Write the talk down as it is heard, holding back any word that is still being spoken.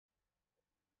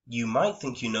You might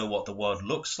think you know what the world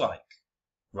looks like,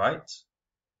 right?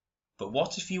 But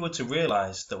what if you were to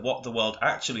realize that what the world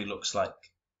actually looks like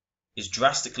is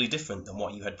drastically different than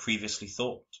what you had previously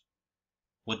thought?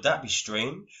 Would that be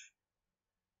strange?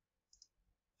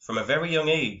 From a very young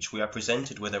age, we are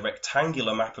presented with a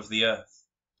rectangular map of the Earth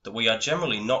that we are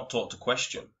generally not taught to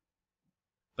question.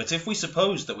 But if we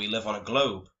suppose that we live on a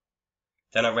globe,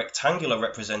 then a rectangular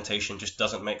representation just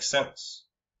doesn't make sense,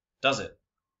 does it?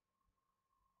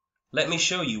 Let me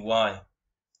show you why.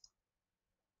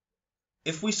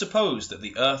 If we suppose that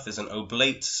the Earth is an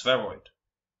oblate spheroid,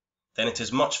 then it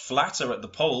is much flatter at the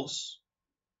poles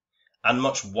and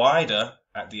much wider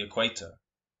at the equator.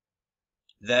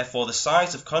 Therefore, the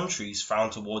size of countries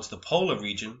found towards the polar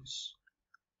regions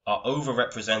are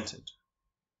overrepresented,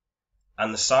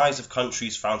 and the size of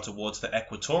countries found towards the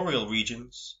equatorial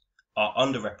regions are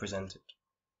underrepresented.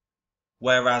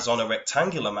 Whereas on a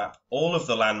rectangular map, all of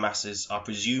the land masses are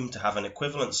presumed to have an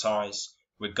equivalent size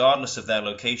regardless of their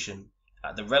location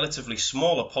at the relatively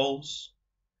smaller poles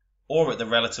or at the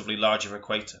relatively larger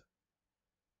equator.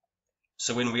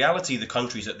 So in reality, the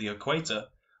countries at the equator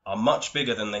are much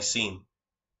bigger than they seem,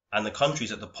 and the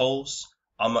countries at the poles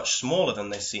are much smaller than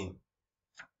they seem.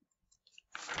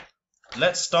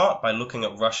 Let's start by looking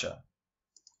at Russia.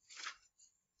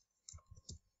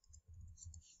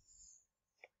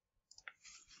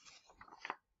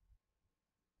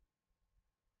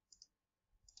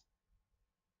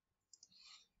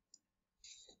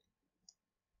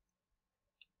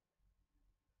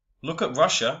 Look at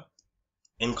Russia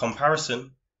in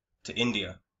comparison to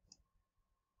India.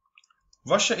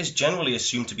 Russia is generally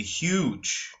assumed to be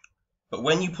huge, but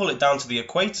when you pull it down to the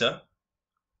equator,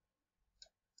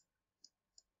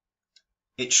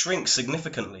 it shrinks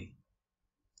significantly.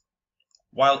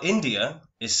 While India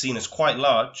is seen as quite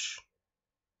large,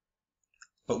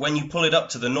 but when you pull it up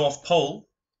to the North Pole,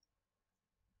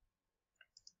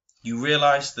 you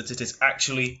realize that it is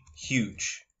actually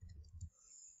huge,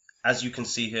 as you can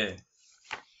see here.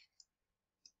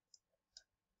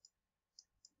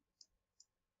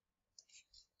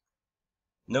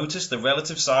 Notice the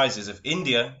relative sizes of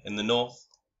India in the north,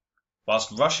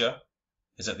 whilst Russia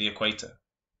is at the equator.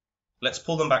 Let's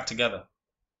pull them back together.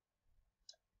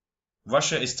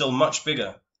 Russia is still much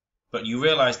bigger, but you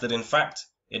realize that in fact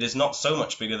it is not so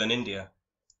much bigger than India.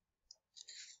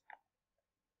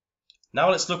 Now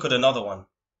let's look at another one.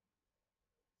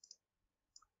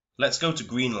 Let's go to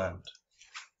Greenland.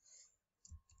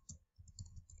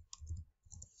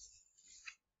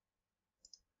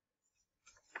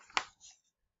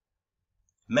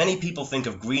 Many people think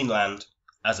of Greenland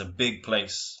as a big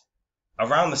place,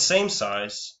 around the same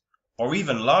size or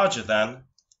even larger than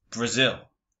Brazil.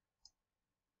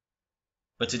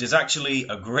 But it is actually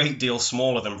a great deal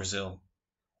smaller than Brazil,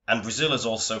 and Brazil is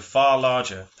also far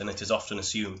larger than it is often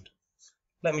assumed.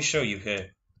 Let me show you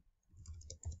here.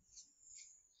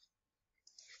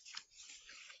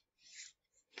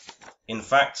 In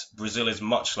fact, Brazil is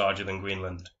much larger than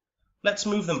Greenland. Let's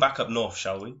move them back up north,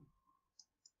 shall we?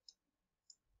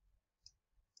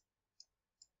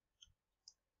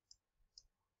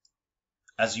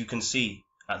 As you can see,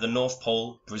 at the North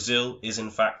Pole, Brazil is in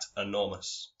fact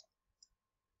enormous.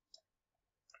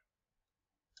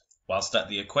 Whilst at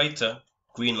the equator,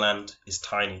 Greenland is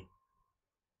tiny.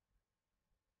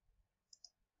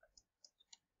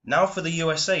 Now for the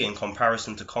USA in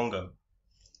comparison to Congo.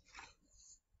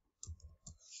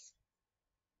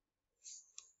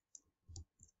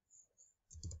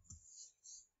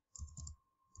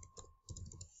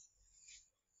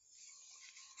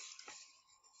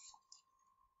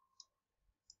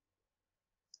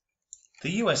 The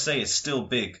USA is still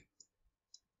big,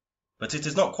 but it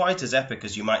is not quite as epic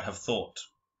as you might have thought,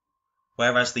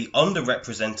 whereas the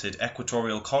underrepresented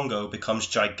equatorial Congo becomes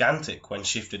gigantic when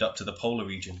shifted up to the polar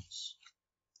regions.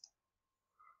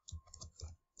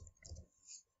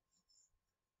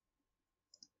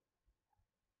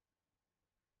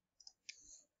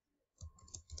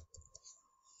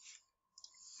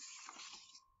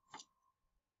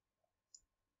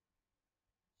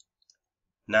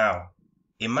 Now,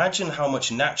 imagine how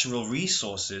much natural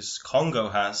resources Congo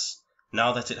has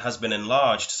now that it has been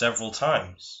enlarged several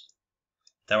times.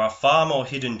 There are far more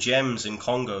hidden gems in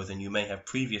Congo than you may have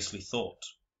previously thought.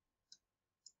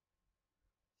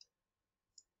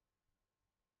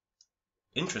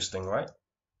 Interesting, right?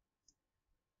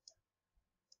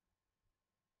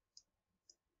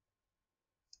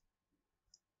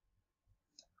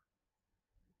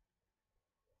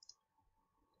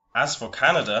 As for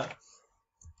Canada,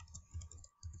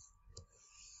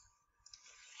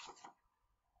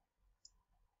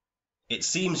 it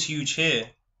seems huge here,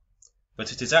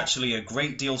 but it is actually a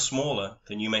great deal smaller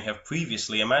than you may have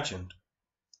previously imagined.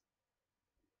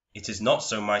 It is not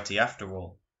so mighty after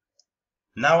all.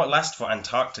 Now at last for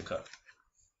Antarctica.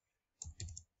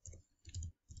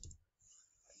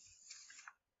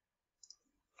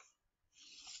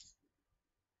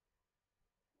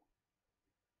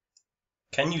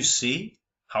 Can you see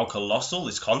how colossal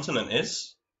this continent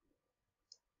is?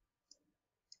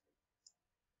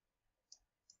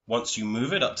 Once you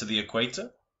move it up to the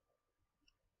equator,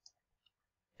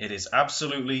 it is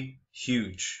absolutely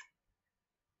huge.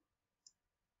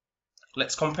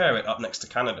 Let's compare it up next to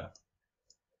Canada.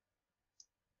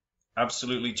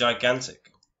 Absolutely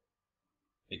gigantic.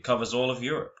 It covers all of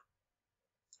Europe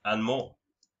and more.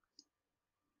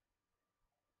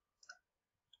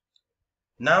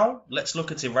 Now let's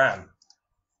look at Iran.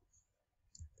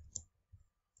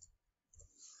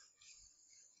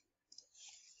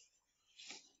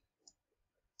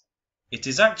 It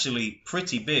is actually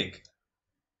pretty big.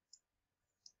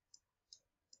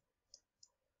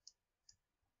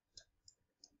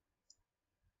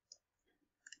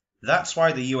 That's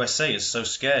why the USA is so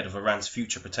scared of Iran's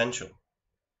future potential.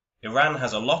 Iran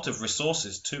has a lot of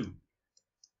resources too.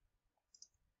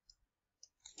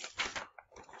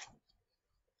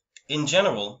 In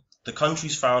general, the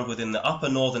countries found within the upper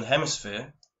northern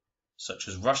hemisphere, such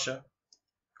as Russia,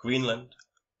 Greenland,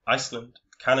 Iceland,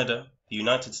 Canada, the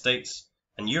United States,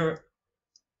 and Europe,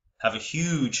 have a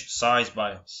huge size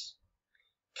bias.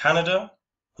 Canada,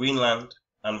 Greenland,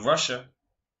 and Russia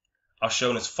are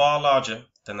shown as far larger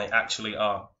than they actually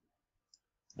are,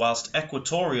 whilst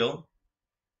equatorial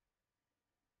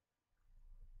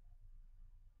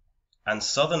and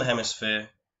southern hemisphere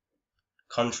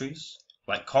countries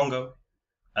like Congo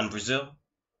and Brazil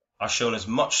are shown as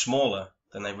much smaller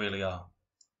than they really are.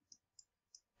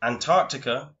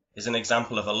 Antarctica is an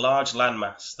example of a large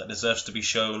landmass that deserves to be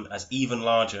shown as even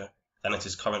larger than it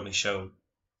is currently shown.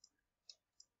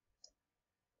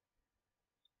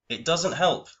 It doesn't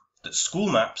help that school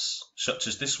maps, such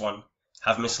as this one,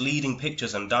 have misleading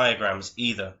pictures and diagrams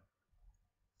either.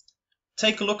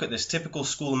 Take a look at this typical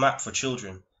school map for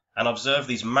children and observe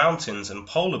these mountains and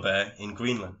polar bear in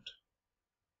Greenland.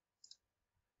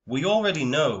 We already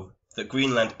know that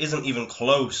Greenland isn't even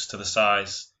close to the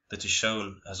size that is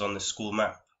shown as on this school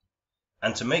map.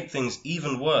 And to make things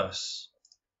even worse,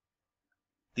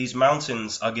 these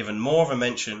mountains are given more of a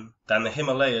mention than the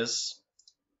Himalayas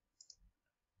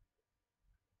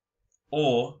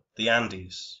or the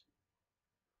Andes,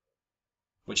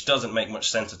 which doesn't make much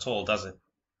sense at all, does it?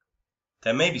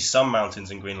 There may be some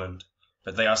mountains in Greenland,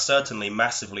 but they are certainly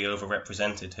massively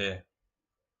overrepresented here.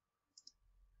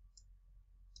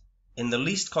 In the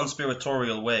least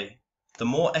conspiratorial way, the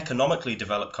more economically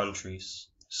developed countries,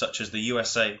 such as the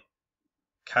USA,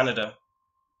 Canada,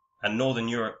 and Northern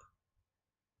Europe,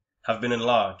 have been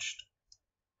enlarged,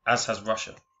 as has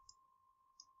Russia.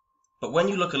 But when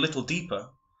you look a little deeper,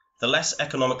 the less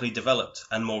economically developed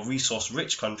and more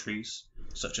resource-rich countries,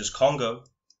 such as Congo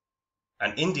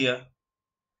and India,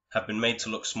 have been made to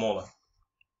look smaller.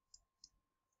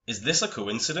 Is this a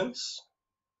coincidence?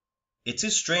 It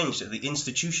is strange that the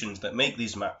institutions that make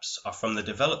these maps are from the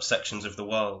developed sections of the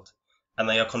world, and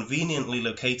they are conveniently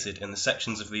located in the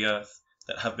sections of the earth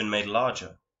that have been made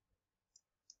larger.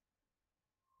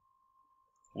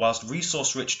 Whilst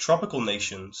resource-rich tropical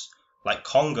nations like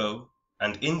Congo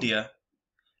and India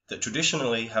that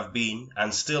traditionally have been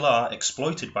and still are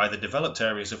exploited by the developed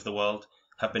areas of the world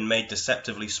have been made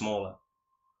deceptively smaller,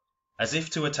 as if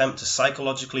to attempt to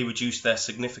psychologically reduce their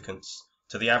significance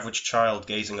to the average child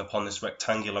gazing upon this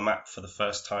rectangular map for the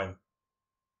first time.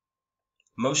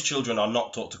 Most children are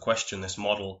not taught to question this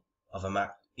model of a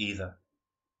map either.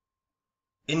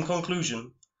 In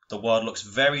conclusion, the world looks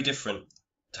very different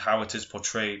to how it is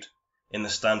portrayed in the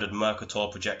standard Mercator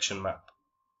Projection Map.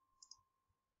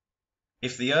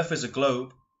 If the Earth is a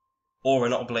globe or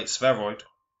an oblate spheroid,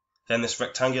 then this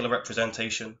rectangular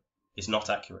representation is not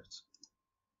accurate.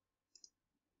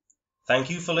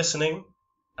 Thank you for listening,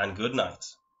 and good night.